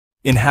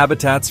In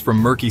habitats from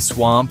murky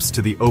swamps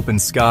to the open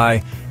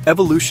sky,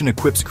 evolution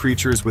equips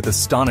creatures with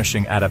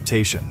astonishing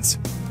adaptations.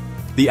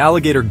 The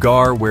alligator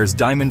gar wears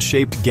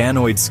diamond-shaped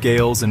ganoid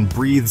scales and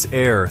breathes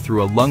air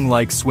through a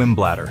lung-like swim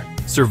bladder,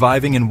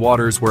 surviving in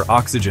waters where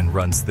oxygen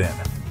runs thin.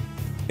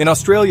 In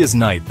Australia's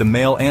night, the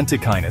male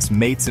Antechinus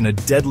mates in a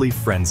deadly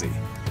frenzy.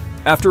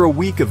 After a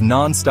week of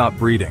non-stop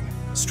breeding,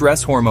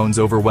 stress hormones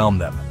overwhelm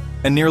them,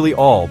 and nearly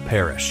all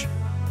perish.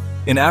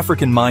 In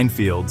African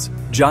minefields,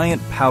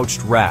 giant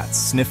pouched rats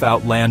sniff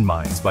out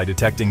landmines by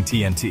detecting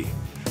TNT.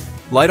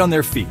 Light on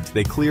their feet,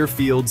 they clear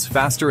fields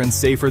faster and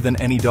safer than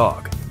any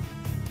dog.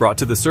 Brought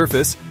to the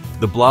surface,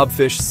 the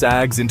blobfish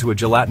sags into a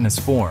gelatinous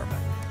form.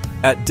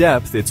 At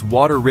depth, its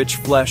water-rich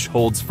flesh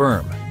holds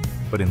firm,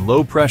 but in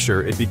low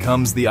pressure, it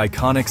becomes the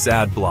iconic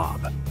sad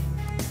blob.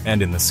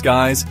 And in the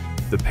skies,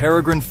 the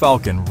peregrine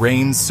falcon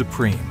reigns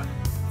supreme.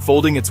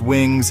 Folding its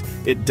wings,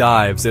 it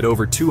dives at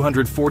over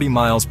 240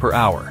 miles per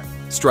hour,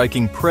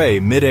 striking prey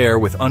mid-air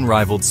with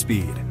unrivaled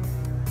speed.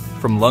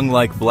 From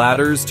lung-like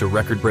bladders to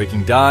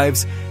record-breaking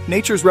dives,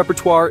 nature's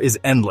repertoire is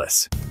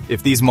endless.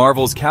 If these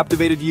marvels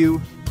captivated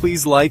you,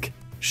 please like,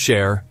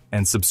 share,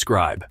 and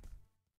subscribe.